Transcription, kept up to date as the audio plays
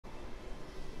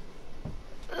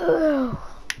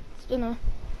been a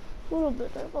little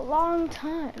bit of a long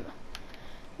time.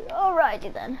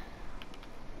 Alrighty then.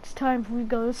 It's time for we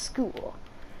go to school.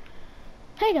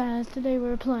 Hey guys, today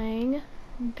we're playing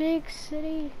Build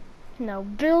City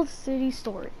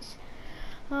Stories.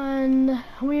 And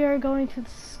we are going to the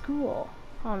school.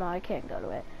 Oh no, I can't go to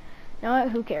it. You know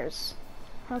what? Who cares?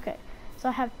 Okay, so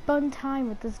I have fun time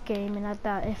with this game, and I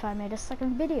thought if I made a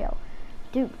second video.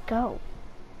 Dude, go.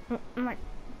 I'm like,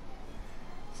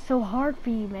 so hard for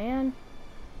you, man.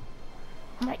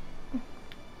 I'm like,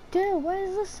 dude, why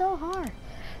is this so hard?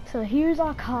 So here's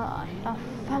our car, a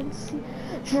fancy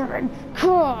German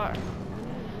car.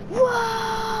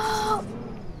 Whoa!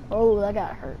 Oh, that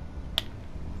got hurt.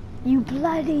 You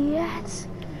bloody yet?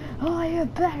 Oh, you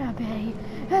better be,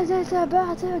 as it's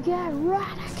about to get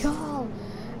radical.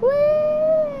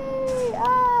 Whee!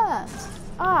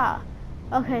 Ah!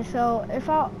 Okay, so if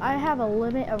I have a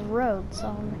limit of roads,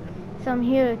 so I'm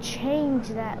here to change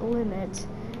that limit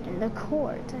in the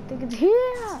court. I think it's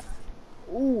here.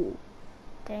 Ooh,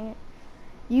 dang it.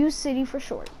 Use city for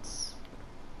shorts.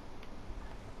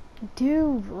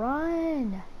 Dude,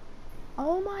 run.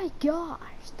 Oh my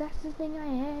gosh, that's the thing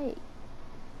I hate.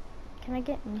 Can I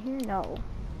get in here? No.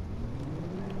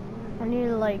 I need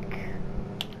to like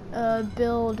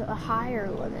build a higher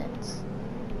limit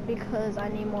because I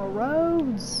need more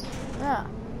roads. Oh!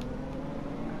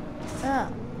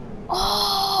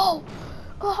 Oh!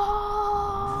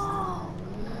 Oh!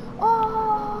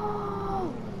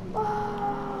 Oh!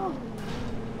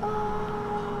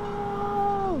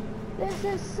 Oh! This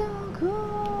is so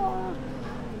cool!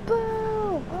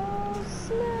 Boom! Oh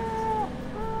snap!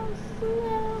 Oh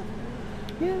snap!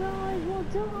 You guys will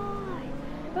die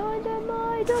under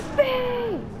my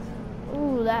defeat!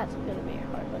 Ooh, that's gonna be a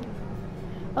hard one.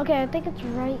 Okay, I think it's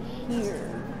right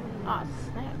here. Ah,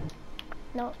 snap.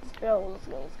 No,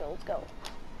 let's go.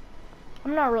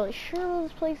 I'm not really sure where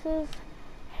this place is.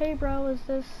 Hey bro, is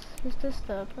this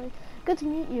the place? Good to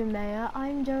meet you, Maya.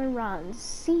 I'm Darren Rand,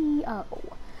 CEO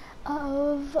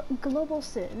of Global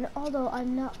Sin. Although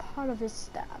I'm not part of his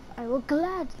staff, I will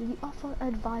gladly offer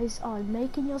advice on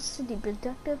making your city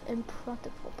productive and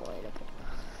profitable.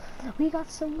 We got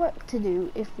some work to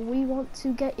do if we want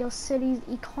to get your city's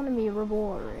economy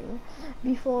roaring.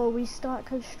 Before we start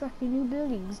constructing new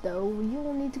buildings, though, you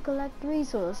will need to collect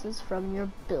resources from your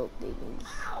buildings.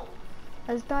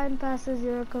 As time passes,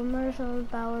 your commercial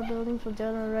power buildings will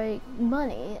generate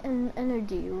money and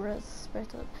energy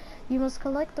respectively. You must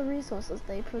collect the resources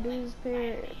they produce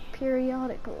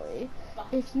periodically.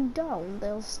 If you don't,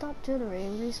 they'll stop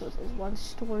generating resources once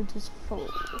storage is full.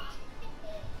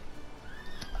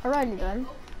 Alrighty then,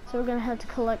 so we're gonna have to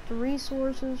collect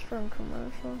resources from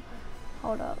commercial.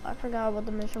 Hold up, I forgot what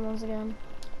the mission was again.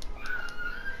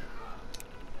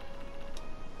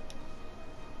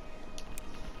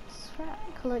 That's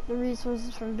right, collect the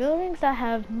resources from buildings that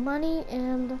have money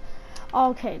and...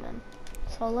 Okay then,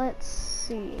 so let's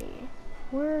see.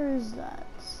 Where is that?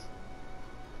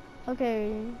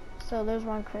 Okay, so there's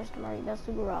one customer, that's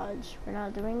the garage. We're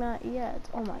not doing that yet.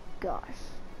 Oh my gosh.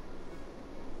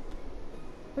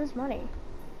 Where's money?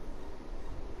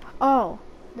 Oh,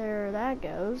 there that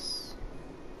goes.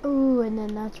 Ooh, and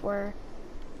then that's where.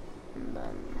 And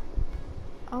then.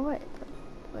 Oh wait,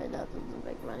 that doesn't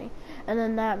make money. And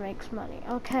then that makes money.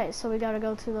 Okay, so we gotta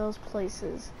go to those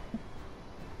places.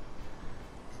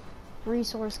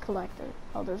 Resource collector.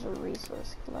 Oh, there's a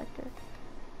resource collector.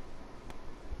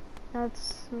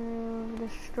 That's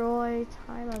destroy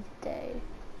time of day.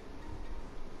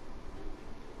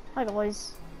 Like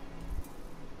always.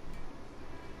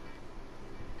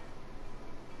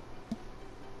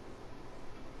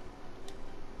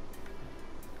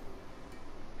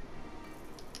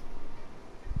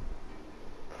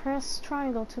 Press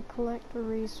triangle to collect the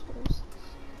resources.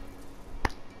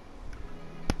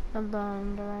 And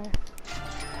then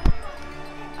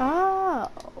Oh.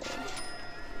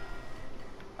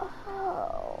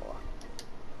 Oh.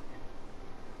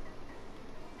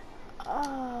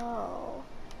 Oh.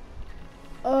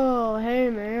 Oh,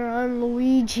 hey man, I'm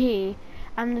Luigi.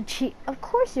 I'm the chief. Of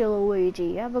course you're Luigi.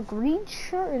 You have a green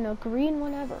shirt and a green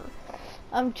whatever.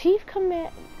 I'm chief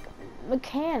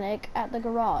mechanic at the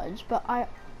garage, but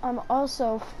I'm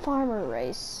also farmer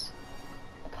race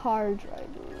car driver,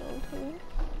 okay?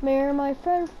 Mayor, my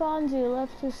friend Fonzie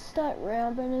left his stunt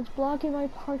ramp and it's blocking my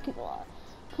parking lot.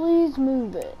 Please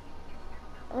move it.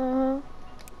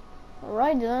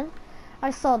 Alright then.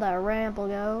 I saw that ramp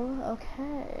ago.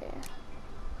 Okay.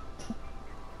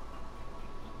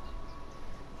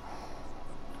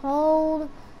 Hold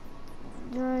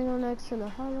triangle next to the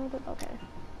highlighter. Okay.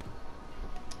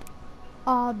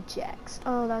 Objects.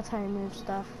 Oh, that's how you move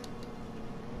stuff.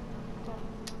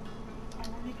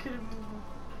 couldn't move him.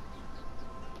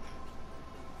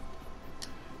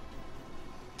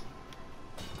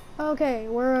 Okay,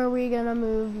 where are we gonna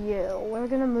move you? We're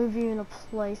gonna move you in a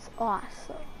place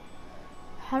awesome.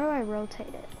 How do I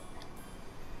rotate it?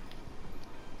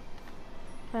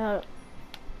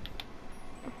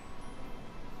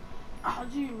 How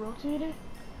do you rotate it?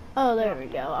 Oh, there we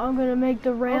go. I'm gonna make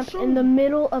the ramp in the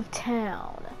middle of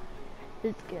town.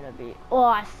 It's gonna be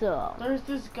awesome. There's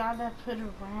this guy that put a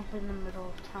ramp in the middle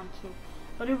of town too,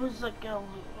 but it was like it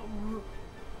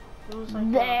was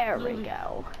like there we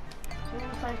go. It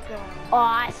was like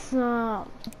awesome.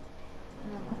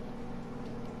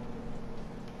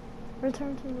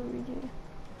 Return to Luigi.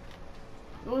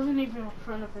 It wasn't even in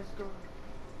front of his door.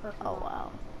 Oh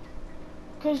wow.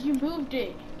 Cause you moved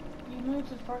it. You moved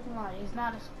his parking lot. It's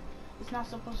not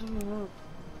supposed to be moved.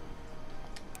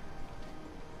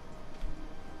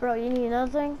 Bro, you need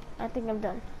another thing? I think I'm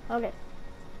done. Okay.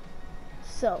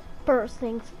 So, first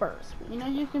things first. You know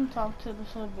you can talk to the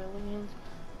civilians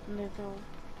and they go,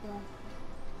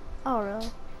 oh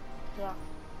really? Yeah.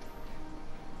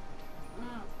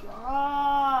 Oh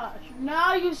gosh.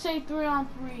 Now you say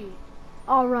 3-on-3.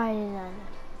 Alrighty then.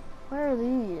 Where are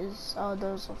these? Oh,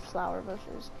 those are flower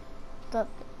bushes.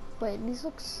 Wait, these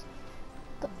looks...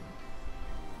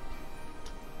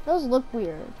 Those look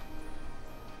weird.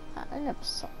 I never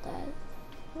saw that.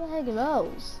 What the heck are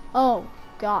those? Oh,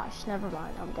 gosh, never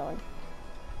mind. I'm going.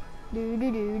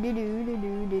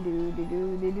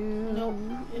 No,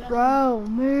 bro,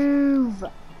 move.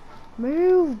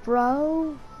 Move,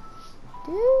 bro.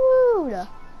 Dude.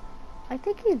 I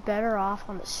think he's better off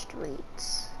on the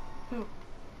streets. Who?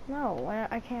 No,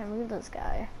 I can't move this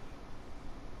guy.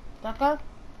 That guy?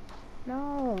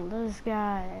 No, this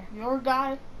guy. Your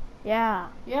guy? Yeah.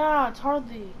 Yeah, it's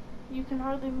hardly. You can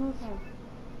hardly move him.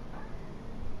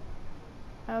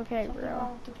 Okay, Something bro.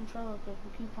 wrong with the controller because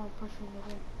we keep on pushing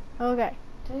it in. Okay.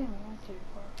 Damn, that's too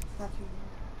far. Not too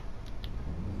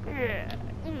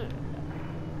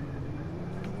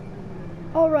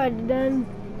far. Alrighty then.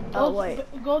 Oh wait.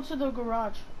 Go to the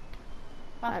garage.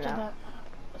 After I know. that.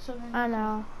 So then I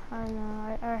know.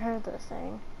 I heard this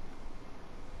thing.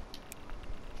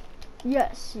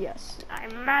 Yes, yes. Our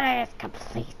mission is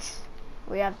complete.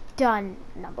 We have done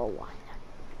number 1.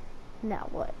 Now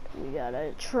what? We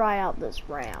gotta try out this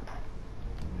ramp.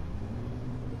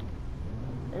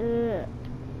 Ooh,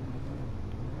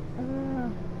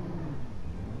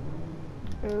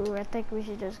 I think we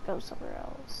should just go somewhere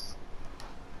else.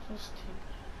 just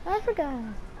I forgot.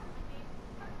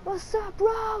 What's up,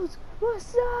 Rose?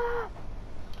 What's up?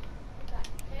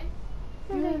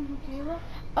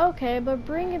 Okay, but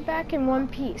bring it back in one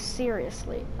piece,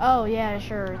 seriously. Oh yeah,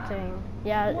 sure thing.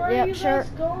 Yeah, Where yep, are you sure. guys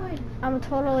going? I'm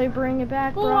totally bring it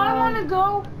back, bro. Oh, I wanna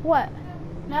go. What?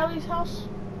 Nellie's house.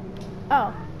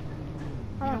 Oh.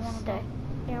 I You want don't to wanna stay.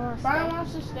 Yeah, I want to Brian stay.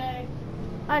 wants to stay.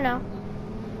 I know.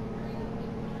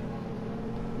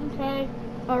 Okay.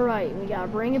 Alright, we gotta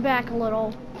bring it back a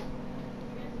little.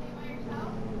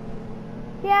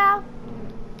 Yeah.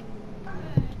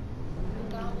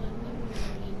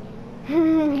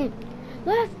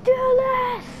 Let's do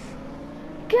this!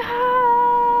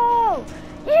 Go!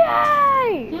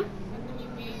 Yay!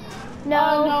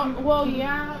 No. No. Well,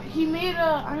 yeah. He made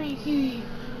a. I mean, he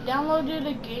downloaded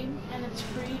a game and it's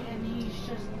free, and he's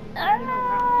just.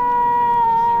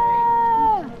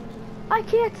 I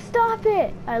can't stop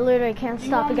it. I literally can't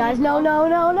stop it, guys. No, no,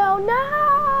 no, no,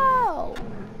 no!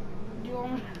 Do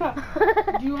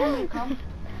you want me to come?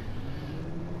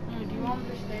 No, do you want me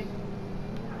to stay?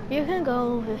 You can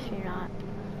go if you're not.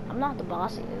 I'm not the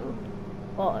boss of you.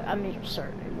 Well, I mean, your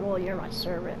servant. Well, you're my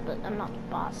servant, but I'm not the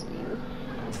boss of you.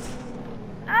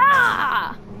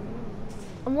 Ah!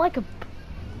 I'm like a.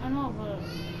 I know, but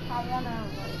I wanna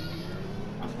like.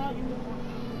 I thought you would want.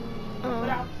 But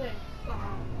I'll say.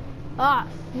 Ah,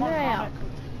 yeah.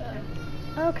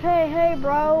 Okay, hey,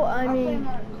 bro. I mean.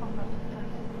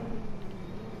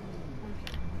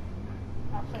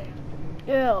 I'll say.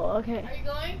 Ew. Okay. Are you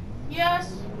going?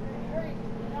 Yes.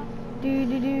 Do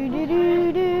do do do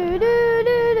do do do do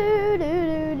do do.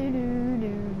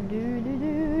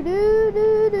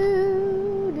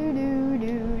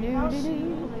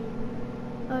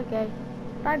 Okay.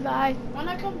 Bye bye. When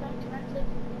I come back, can I click?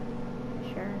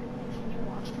 Sure. Can you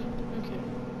watch me? Okay.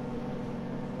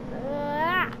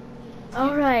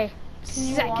 All right. Can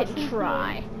you watch Second me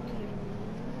try. play?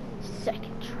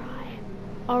 Second try.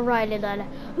 Alrighty then.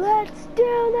 Let's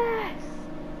do this.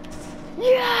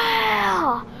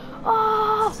 Yeah!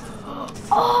 Oh!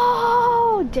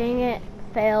 Oh! Dang it.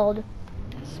 Failed.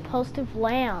 Supposed to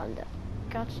land.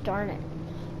 Gosh darn it.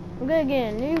 I'm gonna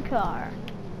get a new car.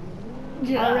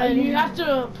 Yeah, already. you have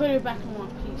to put it back in one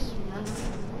piece, remember?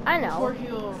 I Before know.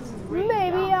 he'll break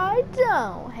Maybe down. I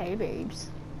don't. Hey, babes.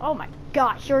 Oh my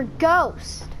gosh, you're a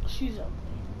ghost. She's ugly.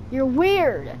 You're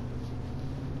weird.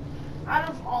 Out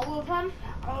of all of them,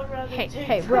 I would rather take...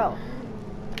 Hey, bro.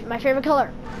 My favorite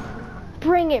color.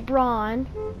 Bring it, Braun.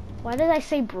 Why did I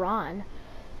say Braun?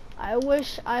 I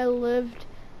wish I lived...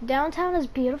 Downtown is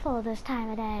beautiful this time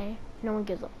of day. No one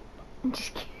gives up. I'm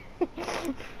just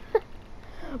kidding.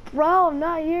 Bro, I'm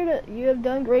not here to... You have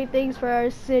done great things for our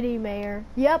city, Mayor.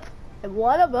 Yep. And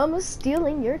one of them is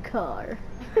stealing your car.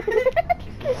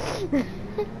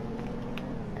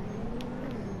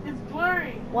 It's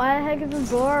blurry. Why the heck is this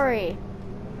blurry?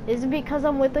 Is it because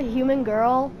I'm with a human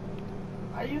girl?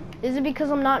 Are you? Is it because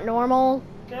I'm not normal?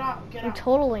 Get out, get I'm out.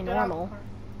 totally Get out normal. the car.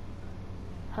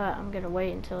 Huh, I'm gonna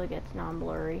wait until it gets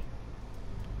non-blurry.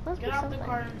 Must be Get out the something.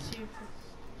 car and see if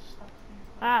it's stuff.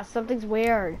 Ah, something's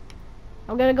weird.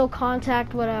 I'm gonna go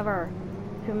contact whatever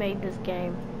who made this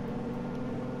game.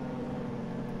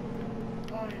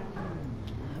 Oh yeah.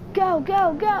 Go,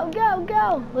 go, go, go,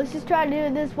 go! Let's just try to do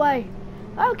it this way.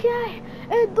 Okay,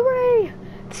 in 3,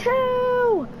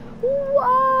 2,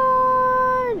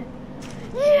 1!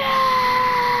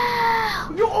 Yeah!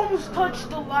 You almost touched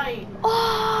the light.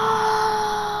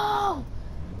 Oh!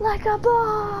 Like a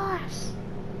boss!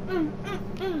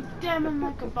 Damn, I'm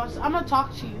like a bus. I'm gonna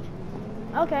talk to you.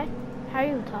 Okay, how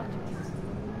you talk to me?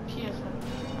 PSN.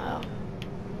 Oh.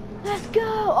 Let's go!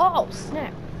 Oh,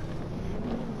 snap.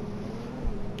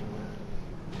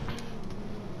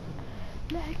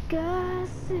 Like I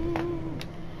said,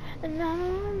 and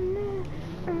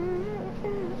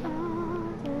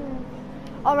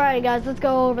alrighty, guys, let's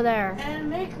go over there. And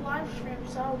make live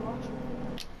streams. I'll watch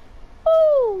them.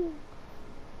 Woo!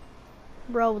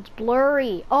 Bro, it's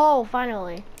blurry. Oh,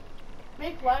 finally.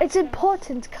 Make live It's streams.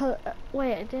 important.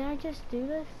 Wait, did I just do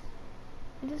this?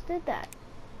 I just did that.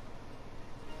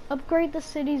 Upgrade the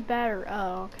city's battery.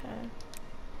 Oh, okay.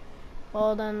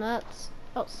 Well, then that's...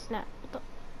 Oh, snap. What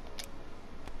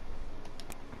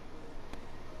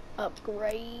the...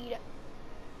 Upgrade.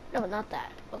 No, not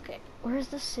that. Okay. Where's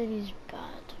the city's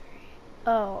battery?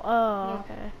 Oh, No.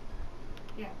 okay.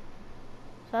 Yeah.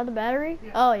 Is that the battery?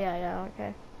 Yeah. Oh, yeah,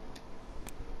 okay.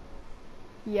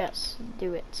 Yes,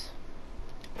 do it.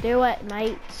 Do it,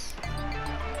 mates.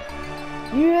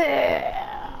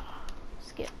 Yeah!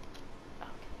 Skip. Okay.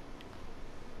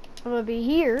 I'm gonna be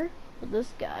here with this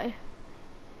guy.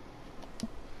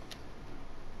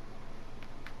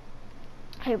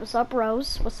 Hey, what's up,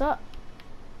 Rose? What's up?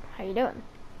 How you doing?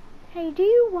 Hey, do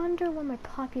you wonder what my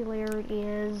popularity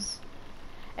is?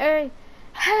 Hey,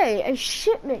 a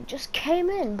shipment just came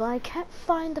in, but I can't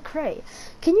find the crate.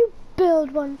 Can you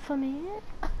build one for me?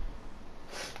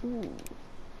 Ooh.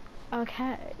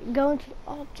 Okay, go into the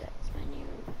objects menu,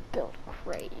 build a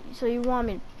crate. So you want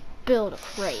me to build a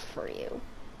crate for you?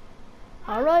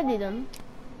 Alrighty then.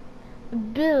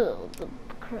 Build the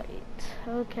crate.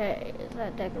 Okay, is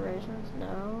that decorations?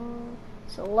 No.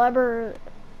 Celebrity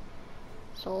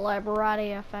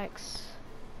effects.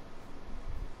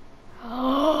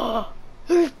 Oh,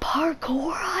 there's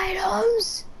parkour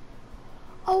items.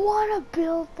 I want to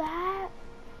build that.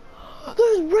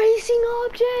 There's racing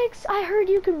objects. I heard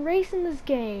you can race in this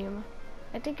game.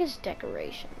 I think it's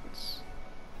decorations.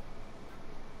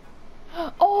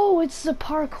 Oh, it's the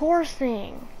parkour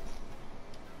thing.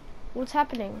 What's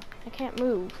happening? I can't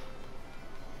move.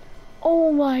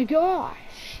 Oh my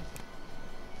gosh.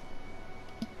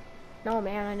 No,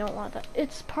 man, I don't want that.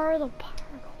 It's part of the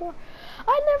parkour.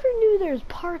 I never knew there's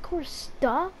parkour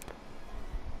stuff.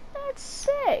 That's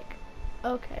sick.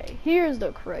 Okay, here's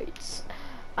the crates.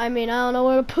 I mean, I don't know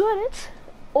where to put it.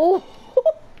 Oh,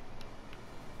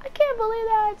 I can't believe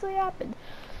that actually happened.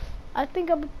 I think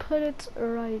I'm gonna put it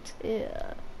right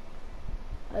here.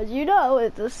 As you know,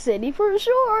 it's a city for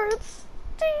shorts.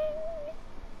 Ding.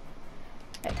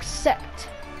 Accept.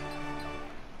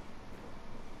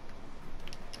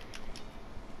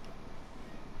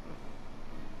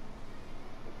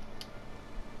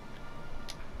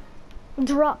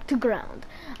 Drop to ground.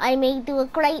 I made you a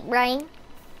great brain.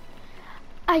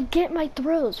 I get my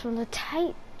thrills from the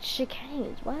tight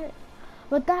chicanes. What?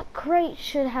 But that crate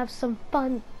should have some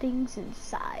fun things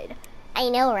inside. I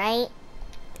know, right?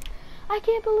 I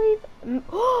can't believe.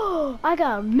 Oh, I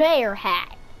got a mayor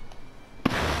hat.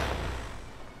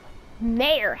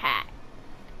 Mayor hat.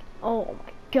 Oh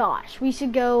my gosh, we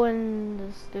should go and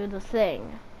just do the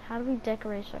thing. How do we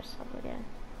decorate ourselves again?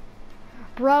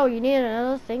 Bro, you need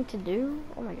another thing to do?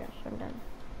 Oh my gosh, I'm done.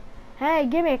 Hey,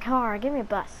 give me a car, give me a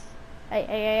bus.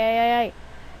 Hey.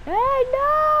 Hey,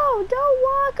 no! Don't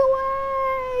walk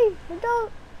away!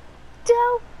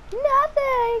 Don't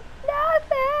Nothing!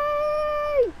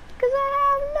 Nothing! Because I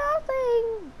have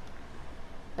nothing!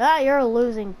 Ah, you're a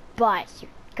losing bus,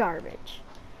 you're garbage.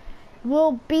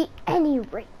 We'll beat any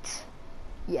rate.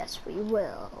 Yes, we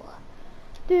will.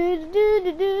 I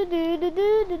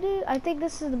think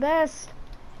this is the best.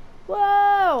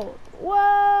 Whoa!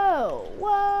 Whoa!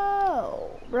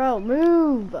 Whoa! Bro,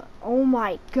 move! Oh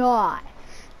my gosh.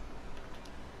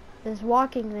 This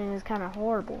walking thing is kind of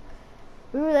horrible.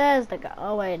 Ooh, there's the guy.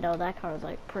 Oh wait, no, that car is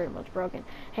like pretty much broken.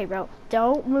 Hey bro,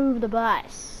 don't move the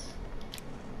bus.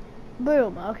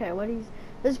 Boom. Okay,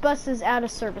 this bus is out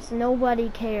of service. Nobody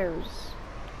cares.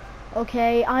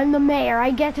 Okay, I'm the mayor.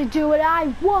 I get to do what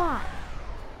I want.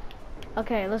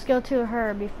 Okay, let's go to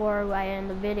her before I end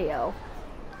the video.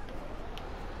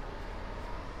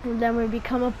 And then we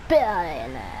become a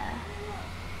billionaire.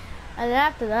 And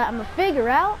after that, I'm gonna figure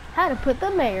out how to put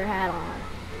the mayor hat on.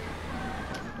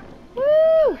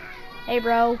 Woo! Hey,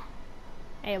 bro.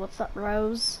 Hey, what's up,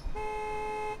 Rose?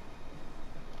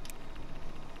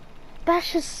 That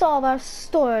should solve our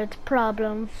storage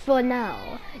problem for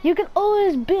now. You can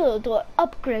always build or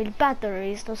upgrade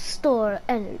batteries to store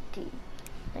energy.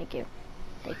 Thank you.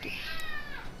 Thank you.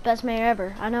 Best mayor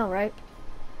ever. I know, right?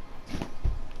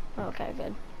 Okay,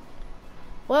 good.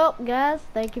 Well, guys,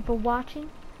 thank you for watching.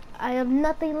 I have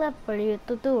nothing left for you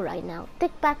to do right now.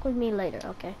 Stick back with me later,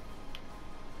 okay?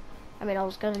 I mean, I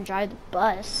was gonna drive the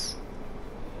bus.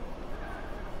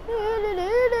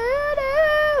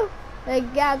 Thank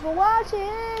you guys for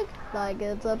watching. Like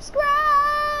and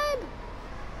subscribe.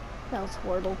 That was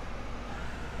horrible.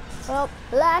 Well,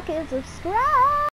 like and subscribe.